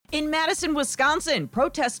In Madison, Wisconsin,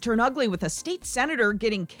 protests turn ugly with a state senator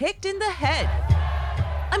getting kicked in the head.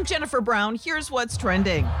 I'm Jennifer Brown. Here's what's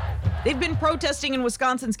trending. They've been protesting in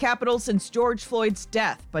Wisconsin's capital since George Floyd's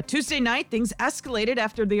death, but Tuesday night, things escalated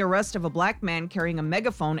after the arrest of a black man carrying a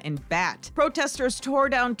megaphone and bat. Protesters tore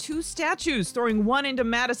down 2 statues, throwing one into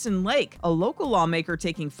Madison Lake. A local lawmaker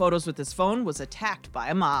taking photos with his phone was attacked by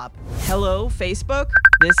a mob. Hello, Facebook?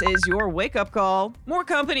 This is your wake-up call. More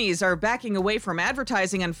companies are backing away from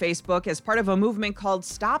advertising on Facebook as part of a movement called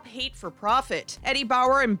Stop Hate for Profit. Eddie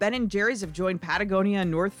Bauer and Ben & Jerry's have joined Patagonia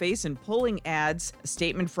and North Face in pulling ads. A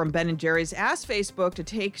statement from Ben & Jerry's asked Facebook to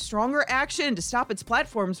take stronger action to stop its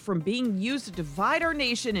platforms from being used to divide our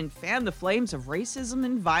nation and fan the flames of racism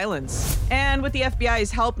and violence. And with the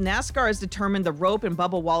FBI's help, NASCAR has determined the rope in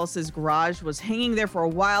Bubbal Wallace's garage was hanging there for a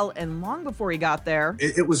while and long before he got there.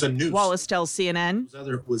 It was a noose. Wallace tells CNN.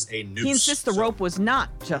 It was a noose. He insists the rope was not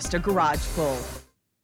just a garage pull.